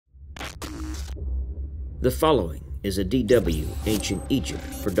The following is a DW Ancient Egypt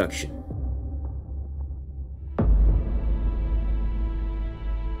production.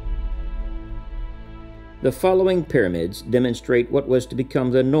 The following pyramids demonstrate what was to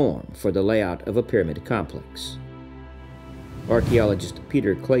become the norm for the layout of a pyramid complex. Archaeologist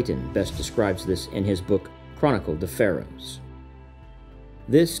Peter Clayton best describes this in his book Chronicle, the Pharaohs.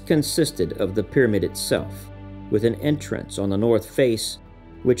 This consisted of the pyramid itself, with an entrance on the north face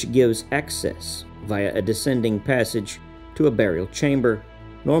which gives access via a descending passage to a burial chamber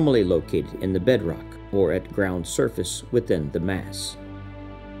normally located in the bedrock or at ground surface within the mass.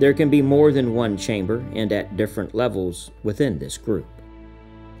 There can be more than one chamber and at different levels within this group.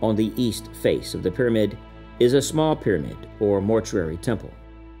 On the east face of the pyramid is a small pyramid or mortuary temple.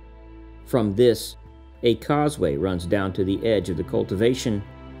 From this, a causeway runs down to the edge of the cultivation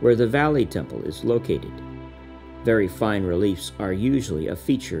where the valley temple is located. Very fine reliefs are usually a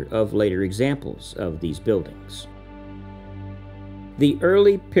feature of later examples of these buildings. The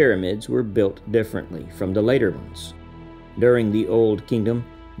early pyramids were built differently from the later ones. During the Old Kingdom,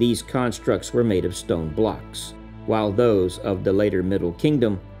 these constructs were made of stone blocks, while those of the later Middle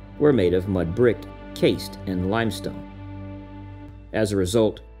Kingdom were made of mud brick cased in limestone. As a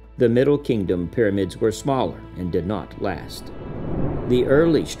result, the Middle Kingdom pyramids were smaller and did not last. The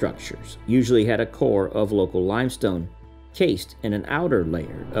early structures usually had a core of local limestone, cased in an outer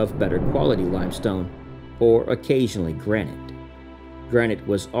layer of better quality limestone, or occasionally granite. Granite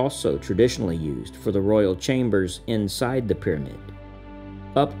was also traditionally used for the royal chambers inside the pyramid.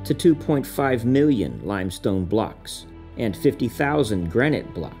 Up to 2.5 million limestone blocks and 50,000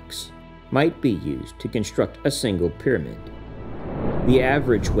 granite blocks might be used to construct a single pyramid. The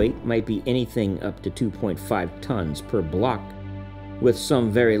average weight might be anything up to 2.5 tons per block, with some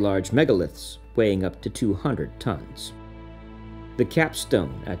very large megaliths weighing up to 200 tons. The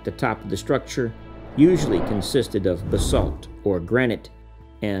capstone at the top of the structure usually consisted of basalt or granite,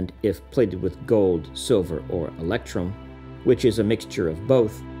 and if plated with gold, silver, or electrum, which is a mixture of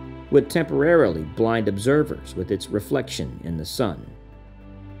both, would temporarily blind observers with its reflection in the sun.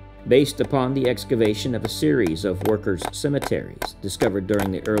 Based upon the excavation of a series of workers' cemeteries discovered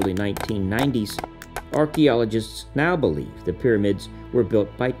during the early 1990s, archaeologists now believe the pyramids were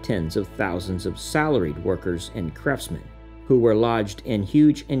built by tens of thousands of salaried workers and craftsmen who were lodged in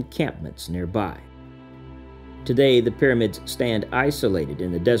huge encampments nearby. Today, the pyramids stand isolated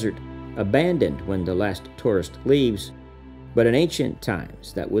in the desert, abandoned when the last tourist leaves, but in ancient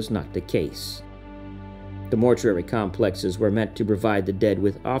times that was not the case. The mortuary complexes were meant to provide the dead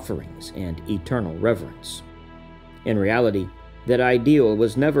with offerings and eternal reverence. In reality, that ideal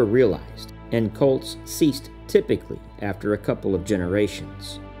was never realized, and cults ceased typically after a couple of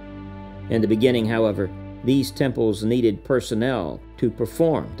generations. In the beginning, however, these temples needed personnel to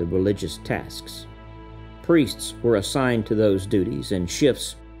perform the religious tasks. Priests were assigned to those duties and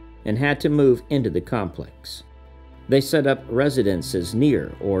shifts and had to move into the complex. They set up residences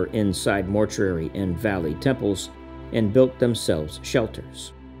near or inside mortuary and valley temples and built themselves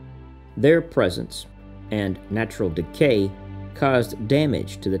shelters. Their presence and natural decay caused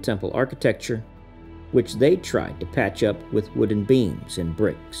damage to the temple architecture, which they tried to patch up with wooden beams and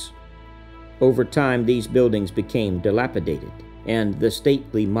bricks. Over time, these buildings became dilapidated, and the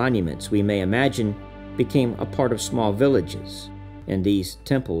stately monuments we may imagine became a part of small villages, and these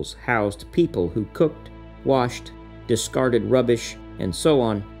temples housed people who cooked, washed, discarded rubbish, and so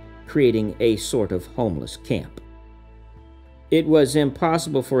on, creating a sort of homeless camp. It was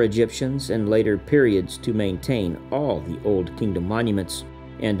impossible for Egyptians in later periods to maintain all the Old Kingdom monuments,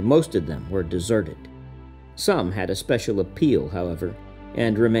 and most of them were deserted. Some had a special appeal, however,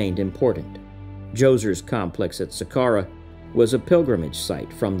 and remained important. Djoser's complex at Saqqara was a pilgrimage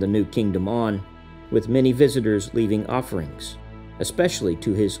site from the New Kingdom on, with many visitors leaving offerings, especially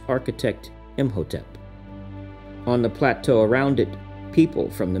to his architect Imhotep. On the plateau around it, people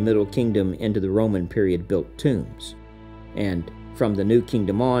from the Middle Kingdom into the Roman period built tombs, and from the New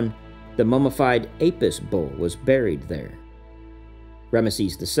Kingdom on, the mummified Apis bull was buried there.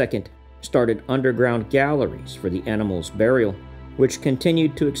 Ramesses II started underground galleries for the animal's burial, which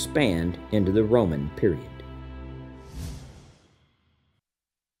continued to expand into the Roman period.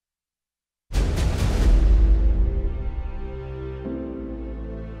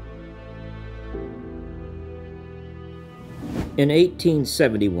 In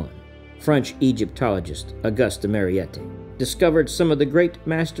 1871, French Egyptologist Auguste Mariette discovered some of the great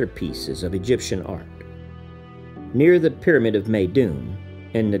masterpieces of Egyptian art. Near the Pyramid of Meidoun,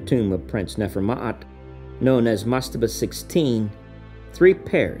 in the tomb of Prince Neferma'at, known as Mastaba 16, 3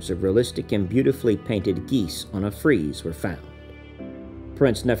 pairs of realistic and beautifully painted geese on a frieze were found.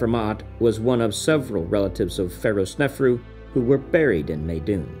 Prince Nefermat was one of several relatives of Pharaoh Snefru who were buried in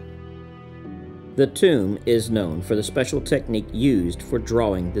Meidum. The tomb is known for the special technique used for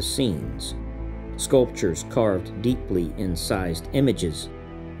drawing the scenes, sculptures carved deeply incised images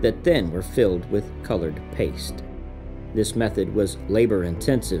that then were filled with colored paste. This method was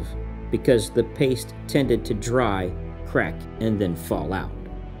labor-intensive because the paste tended to dry, crack, and then fall out.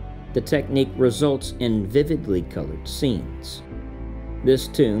 The technique results in vividly colored scenes. This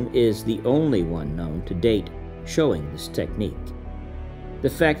tomb is the only one known to date showing this technique. The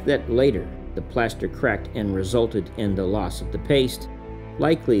fact that later the plaster cracked and resulted in the loss of the paste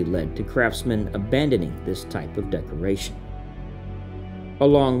likely led to craftsmen abandoning this type of decoration.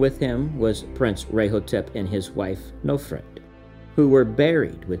 Along with him was Prince Rehotep and his wife Nofret, who were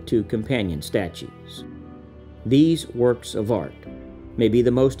buried with two companion statues. These works of art may be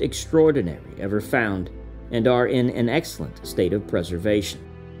the most extraordinary ever found and are in an excellent state of preservation.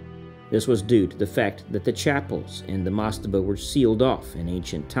 This was due to the fact that the chapels in the mastaba were sealed off in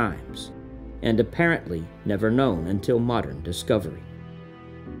ancient times, and apparently never known until modern discovery.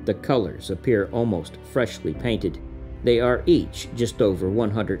 The colors appear almost freshly painted. They are each just over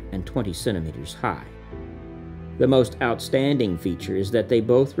 120 centimeters high. The most outstanding feature is that they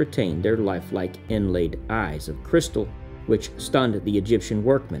both retain their lifelike inlaid eyes of crystal, which stunned the Egyptian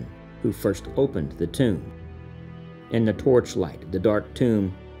workmen who first opened the tomb. In the torchlight of the dark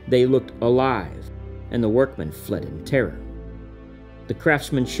tomb, they looked alive, and the workmen fled in terror. The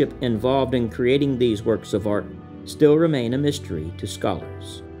craftsmanship involved in creating these works of art still remain a mystery to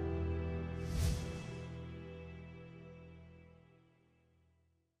scholars.